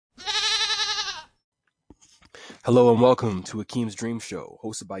Hello and welcome to Akeem's Dream Show,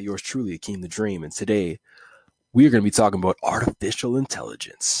 hosted by yours truly, Akeem the Dream. And today we are going to be talking about artificial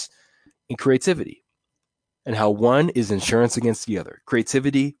intelligence and creativity and how one is insurance against the other.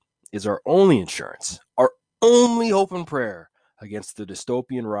 Creativity is our only insurance, our only hope and prayer against the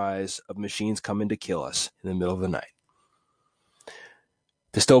dystopian rise of machines coming to kill us in the middle of the night.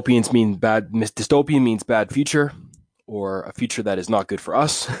 Dystopian means bad future or a future that is not good for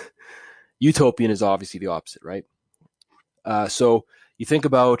us. Utopian is obviously the opposite, right? So you think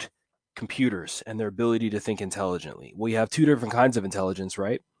about computers and their ability to think intelligently. Well, you have two different kinds of intelligence,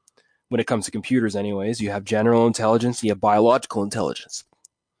 right? When it comes to computers, anyways, you have general intelligence, and you have biological intelligence.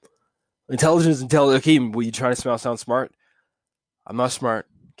 Okay, were you trying to sound smart? I'm not smart,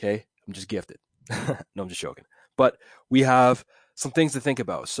 okay? I'm just gifted. No, I'm just joking. But we have some things to think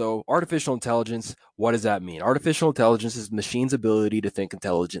about. So, artificial intelligence, what does that mean? Artificial intelligence is machine's ability to think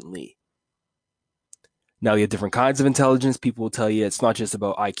intelligently. Now you have different kinds of intelligence. People will tell you it's not just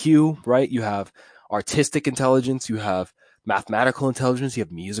about IQ, right? You have artistic intelligence, you have mathematical intelligence, you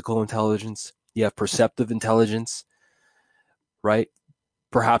have musical intelligence, you have perceptive intelligence, right?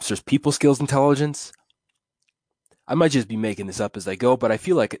 Perhaps there's people skills intelligence. I might just be making this up as I go, but I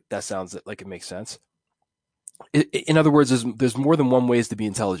feel like that sounds like it makes sense. In other words, there's more than one ways to be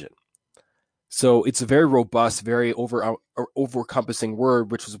intelligent. So it's a very robust, very over encompassing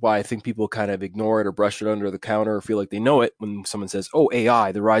word, which is why I think people kind of ignore it or brush it under the counter or feel like they know it when someone says, "Oh,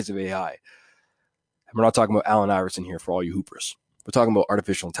 AI, the rise of AI." And we're not talking about Allen Iverson here for all you hoopers. We're talking about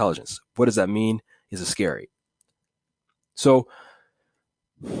artificial intelligence. What does that mean? Is it scary? So,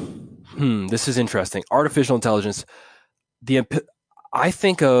 this is interesting. Artificial intelligence. The I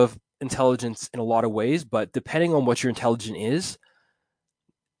think of intelligence in a lot of ways, but depending on what your intelligence is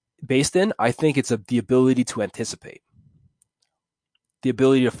based in, I think it's the ability to anticipate, the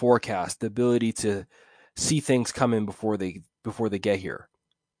ability to forecast, the ability to see things coming before they get here.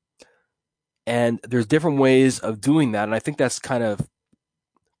 And there's different ways of doing that, and I think that's kind of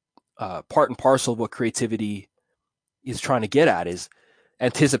part and parcel of what creativity is trying to get at is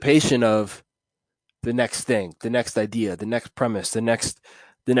anticipation of the next thing, the next idea, the next premise, the next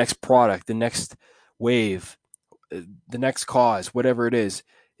product, the next wave, the next cause, whatever it is.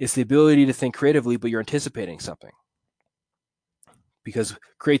 It's the ability to think creatively, but you're anticipating something. Because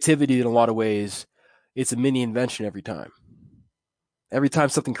creativity, in a lot of ways, it's a mini invention every time. Every time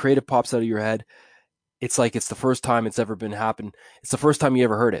something creative pops out of your head, it's like it's the first time it's ever been happened. It's the first time you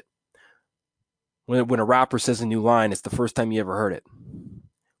ever heard it. When a rapper says a new line, it's the first time you ever heard it.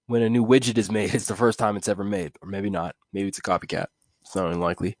 When a new widget is made, it's the first time it's ever made. Or maybe not. Maybe it's a copycat. It's not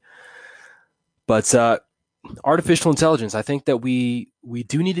unlikely. But artificial intelligence, I think that we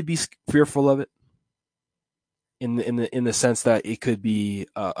do need to be fearful of it in the sense that it could be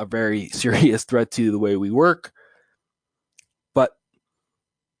a very serious threat to the way we work. But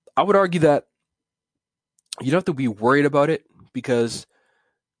I would argue that you don't have to be worried about it because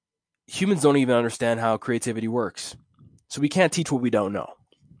humans don't even understand how creativity works. So we can't teach what we don't know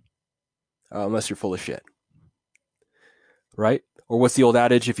unless you're full of shit, right? Or what's the old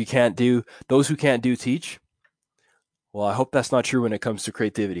adage? If you can't do, those who can't do teach. Well, I hope that's not true when it comes to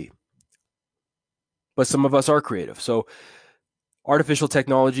creativity. But some of us are creative. So artificial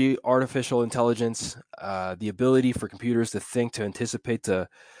technology, artificial intelligence, the ability for computers to think, to anticipate,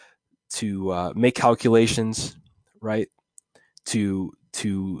 to make calculations, right? To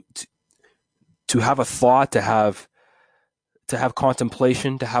to to have a thought, to have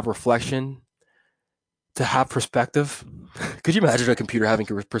contemplation, to have reflection, to have perspective. Could you imagine a computer having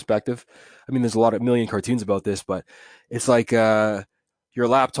perspective? I mean, there's a million cartoons about this, but it's like your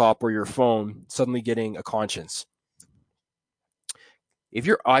laptop or your phone suddenly getting a conscience. If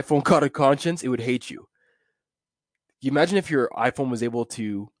your iPhone got a conscience, it would hate you. You imagine if your iPhone was able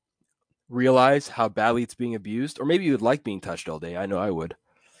to realize how badly it's being abused, or maybe you would like being touched all day. I know I would,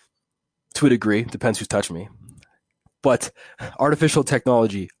 to a degree. Depends who's touched me. But artificial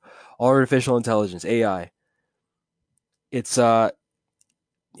technology, artificial intelligence, AI, it's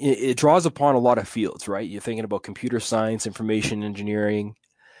it draws upon a lot of fields, right? You're thinking about computer science, information engineering,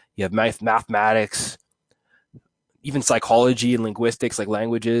 you have mathematics, even psychology and linguistics, like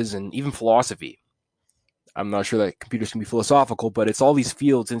languages, and even philosophy. I'm not sure that computers can be philosophical, but it's all these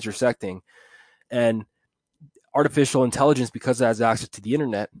fields intersecting. And artificial intelligence, because it has access to the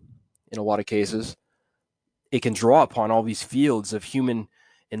internet in a lot of cases, it can draw upon all these fields of human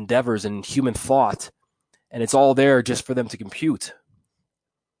endeavors and human thought. And it's all there just for them to compute.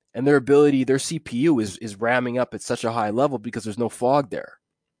 And their CPU is ramming up at such a high level because there's no fog there,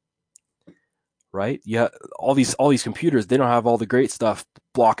 right? Yeah, all these computers, they don't have all the great stuff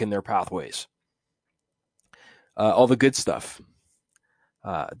blocking their pathways. all the good stuff.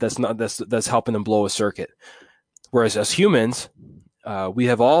 That's helping them blow a circuit. Whereas as humans, we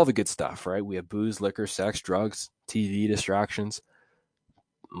have all the good stuff, right? We have booze, liquor, sex, drugs, TV, distractions.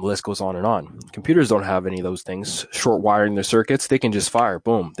 The list goes on and on. Computers don't have any of those things. Short wiring their circuits, they can just fire.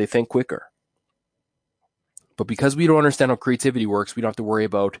 Boom. They think quicker. But because we don't understand how creativity works, we don't have to worry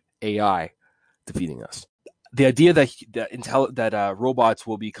about AI defeating us. The idea that robots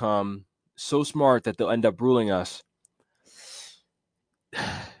will become so smart that they'll end up ruling us,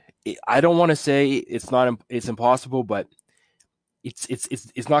 I don't want to say it's impossible, but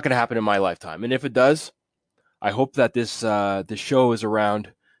it's not going to happen in my lifetime. And if it does, I hope that this show is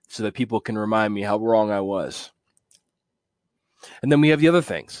around so that people can remind me how wrong I was. And then we have the other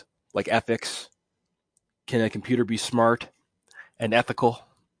things like ethics. Can a computer be smart and ethical?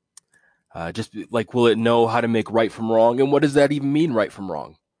 Just like, will it know how to make right from wrong? And what does that even mean, right from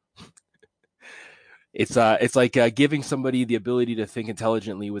wrong? It's like giving somebody the ability to think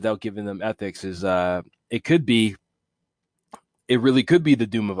intelligently without giving them ethics is it really could be the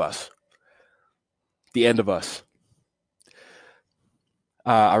doom of us, the end of us.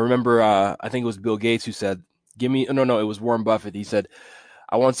 I remember, I think it was Bill Gates who said, it was Warren Buffett. He said,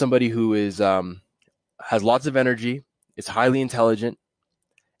 I want somebody who has lots of energy, is highly intelligent,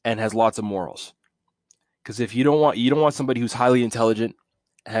 and has lots of morals. Because if you don't want somebody who's highly intelligent,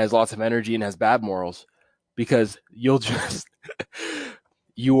 has lots of energy, and has bad morals, because you'll just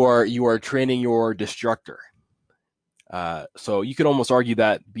you are training your destructor. So you could almost argue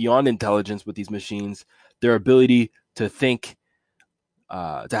that beyond intelligence with these machines, their ability to think,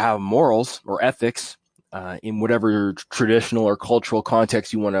 to have morals or ethics, in whatever traditional or cultural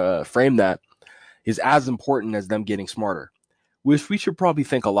context you want to frame that, is as important as them getting smarter, which we should probably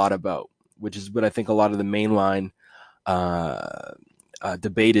think a lot about, which is what I think a lot of the mainline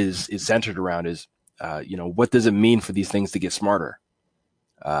debate is centered around is, what does it mean for these things to get smarter?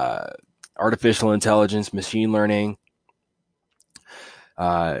 Artificial intelligence, machine learning,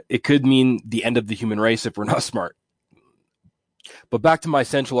 it could mean the end of the human race if we're not smart. But back to my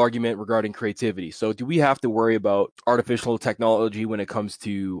central argument regarding creativity. So do we have to worry about artificial technology when it comes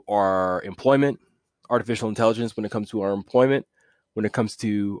to our employment, artificial intelligence when it comes to our employment, when it comes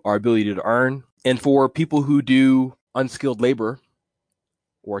to our ability to earn? And for people who do unskilled labor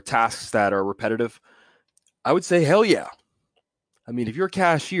or tasks that are repetitive, I would say, hell yeah. I mean, if you're a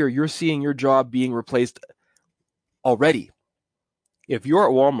cashier, you're seeing your job being replaced already. If you're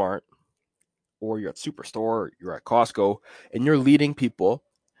at Walmart or you're at Superstore, or you're at Costco, and you're leading people,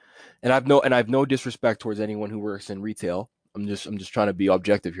 and I've no disrespect towards anyone who works in retail. I'm just trying to be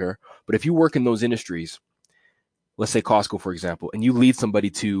objective here. But if you work in those industries, let's say Costco, for example, and you lead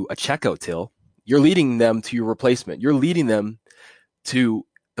somebody to a checkout till, you're leading them to your replacement. You're leading them to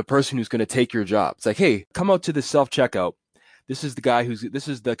the person who's going to take your job. It's like, hey, come out to the self-checkout. This is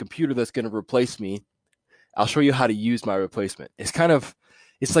the computer that's going to replace me. I'll show you how to use my replacement.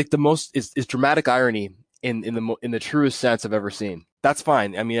 It's like the most, it's dramatic irony in the truest sense I've ever seen. That's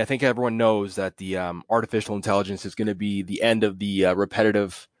fine. I mean, I think everyone knows that the artificial intelligence is going to be the end of the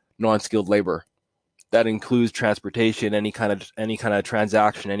repetitive, non-skilled labor. That includes transportation, any kind of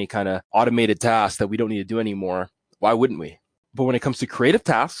transaction, any kind of automated task that we don't need to do anymore. Why wouldn't we? But when it comes to creative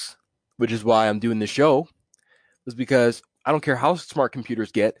tasks, which is why I'm doing this show, is because I don't care how smart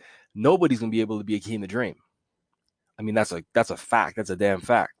computers get, nobody's going to be able to be a king of the dream. I mean, that's a fact. That's a damn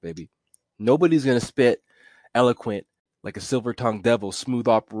fact, baby. Nobody's going to spit eloquent like a silver-tongued devil, smooth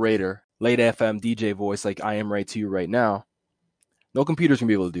operator, late FM DJ voice like I am right to you right now. No computer's going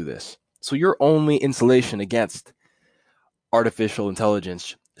to be able to do this. So your only insulation against artificial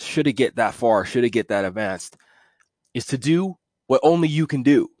intelligence, should it get that far, should it get that advanced, is to do what only you can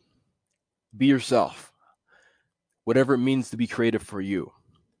do. Be yourself. Whatever it means to be creative for you.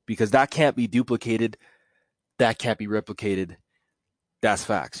 Because that can't be duplicated. That can't be replicated. That's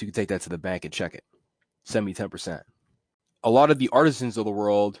facts. You can take that to the bank and check it. Send me 10%. A lot of the artisans of the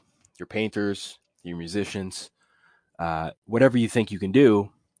world, your painters, your musicians, whatever you think you can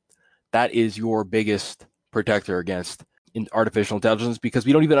do, that is your biggest protector against artificial intelligence, because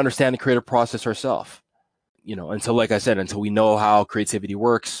we don't even understand the creative process ourselves. Until we know how creativity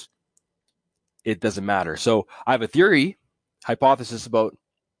works, it doesn't matter. So I have a hypothesis about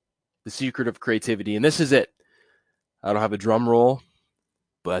the secret of creativity, and this is it. I don't have a drum roll,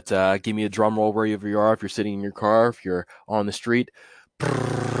 but give me a drum roll wherever you are. If you're sitting in your car, if you're on the street,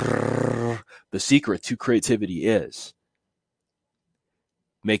 the secret to creativity is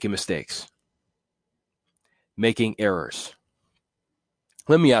making mistakes, making errors.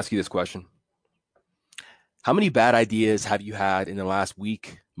 Let me ask you this question. How many bad ideas have you had in the last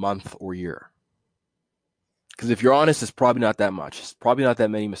week, month, or year? Because if you're honest, it's probably not that much. It's probably not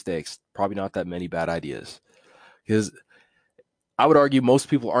that many mistakes. Probably not that many bad ideas. Because I would argue most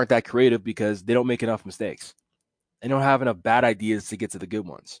people aren't that creative because they don't make enough mistakes. They don't have enough bad ideas to get to the good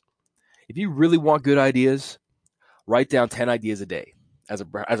ones. If you really want good ideas, write down 10 ideas a day as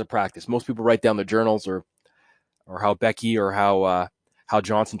a practice. Most people write down their journals or how Becky or how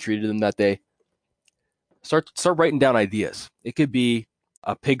Johnson treated them that day. Start writing down ideas. It could be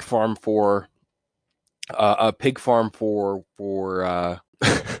a pig farm for I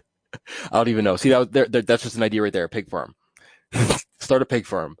don't even know. See, that's just an idea right there. A pig farm. Start a pig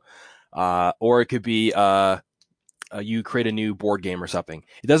farm. Or it could be you create a new board game or something.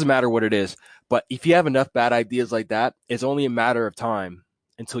 It doesn't matter what it is. But if you have enough bad ideas like that, it's only a matter of time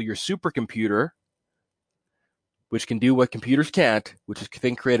until your supercomputer, which can do what computers can't, which is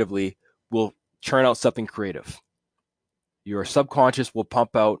think creatively, will churn out something creative. Your subconscious will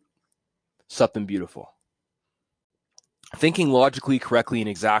pump out something beautiful. Thinking logically, correctly, and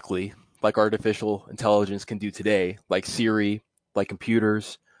exactly, like artificial intelligence can do today, like Siri, like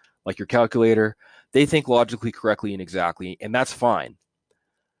computers, like your calculator, they think logically, correctly, and exactly, and that's fine.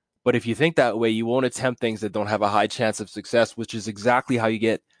 But if you think that way, you won't attempt things that don't have a high chance of success, which is exactly how you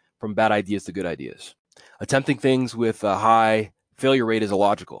get from bad ideas to good ideas. Attempting things with a high failure rate is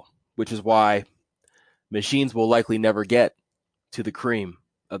illogical, which is why machines will likely never get to the cream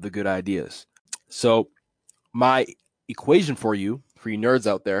of the good ideas. So my equation for you nerds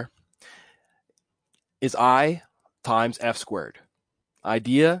out there, is I times F squared.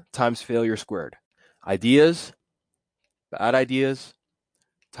 Idea times failure squared. Ideas, bad ideas,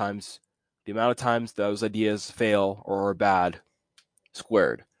 times the amount of times those ideas fail or are bad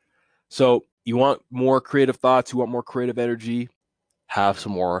squared. So you want more creative thoughts, you want more creative energy, have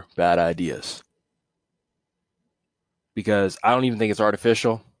some more bad ideas. Because I don't even think it's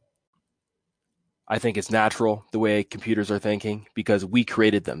artificial. I think it's natural the way computers are thinking because we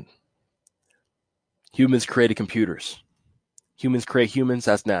created them. Humans created computers. Humans create humans,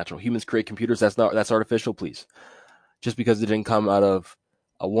 that's natural. Humans create computers, that's artificial, please. Just because it didn't come out of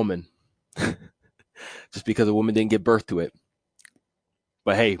a woman. Just because a woman didn't give birth to it.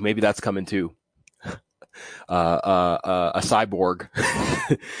 But hey, maybe that's coming too. A cyborg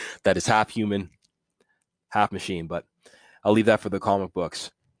that is half human, half machine. But I'll leave that for the comic books.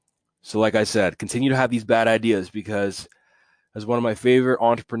 So like I said, continue to have these bad ideas because as one of my favorite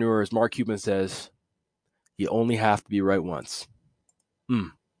entrepreneurs, Mark Cuban, says, you only have to be right once.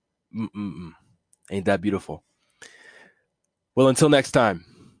 Ain't that beautiful? Well, until next time,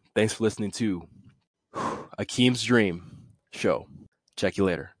 thanks for listening to Akeem's Dream Show. Check you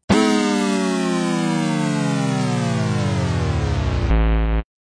later.